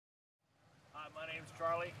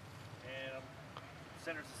Charlie, and I'm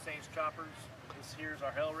Sinners and Saints Choppers. This here's our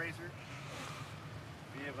Hellraiser.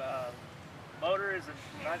 We have a motor is a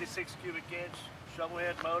 96 cubic inch shovel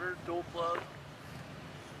head motor, dual plug.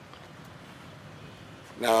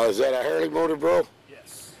 Now, is that a Harley motor, bro?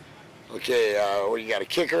 Yes. Okay, well, you got a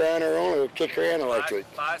kicker on her own, or a kicker and electric?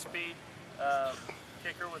 Five-speed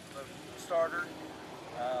kicker with the starter.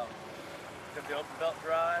 Got the open belt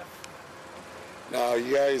drive. Now,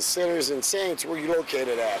 you guys, Sinners and Saints, where are you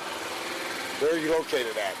located at? Where are you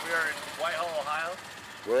located at? We are in Whitehall, Ohio.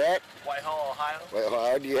 Where at? Whitehall, Ohio.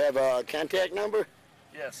 Well, do you have a contact number?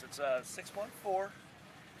 Yes, it's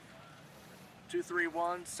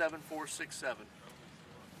 614-231-7467.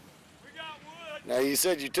 Now, you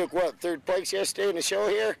said you took, what, third place yesterday in the show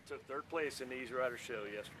here? Took third place in the Easy Rider show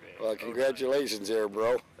yesterday. Well, congratulations there,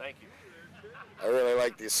 bro. Thank you. I really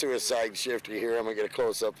like the suicide shifter here. I'm going to get a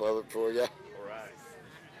close-up of it for you. All right.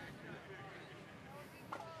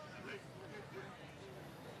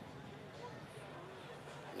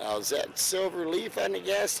 Now, is that silver leaf on the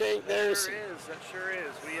gas tank there? That sure is. That sure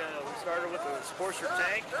is. We started with a Sportster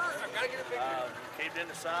tank. Caved in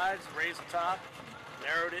the sides, raised the top,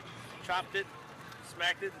 narrowed it, chopped it,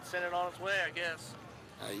 smacked it, and sent it on its way, I guess.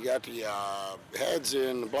 You got the heads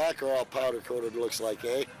in the black are all powder coated, looks like,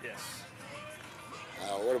 eh? Yes.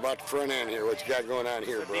 What about the front end here? What you got going on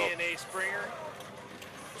here, it's a bro? DNA Springer,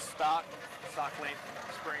 stock length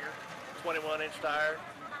Springer, 21-inch tire.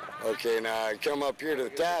 Okay, now I come up here to the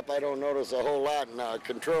top. I don't notice a whole lot in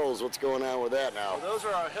controls. What's going on with that now? Well, those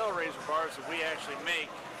are our Hellraiser bars that we actually make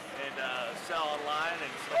and sell online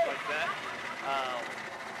and stuff like that.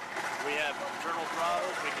 We have internal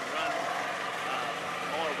throttles. We can run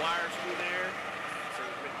more wires through there, so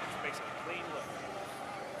it just makes it a clean look.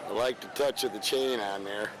 I like the touch of the chain on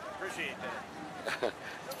there. Appreciate that.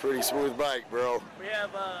 It's a pretty smooth bike, bro. We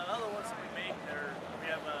have other ones that we make. We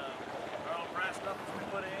have our own brass knuckles we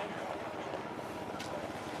put in.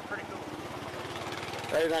 Pretty cool.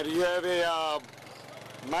 Hey, now, do you have a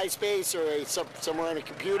MySpace or somewhere on a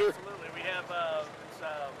computer? Absolutely. We have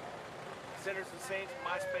Sinners and Saints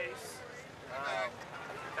MySpace.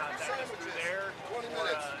 Contact us through there or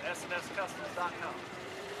snscustoms.com.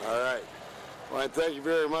 All right. Well, thank you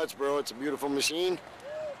very much, bro. It's a beautiful machine.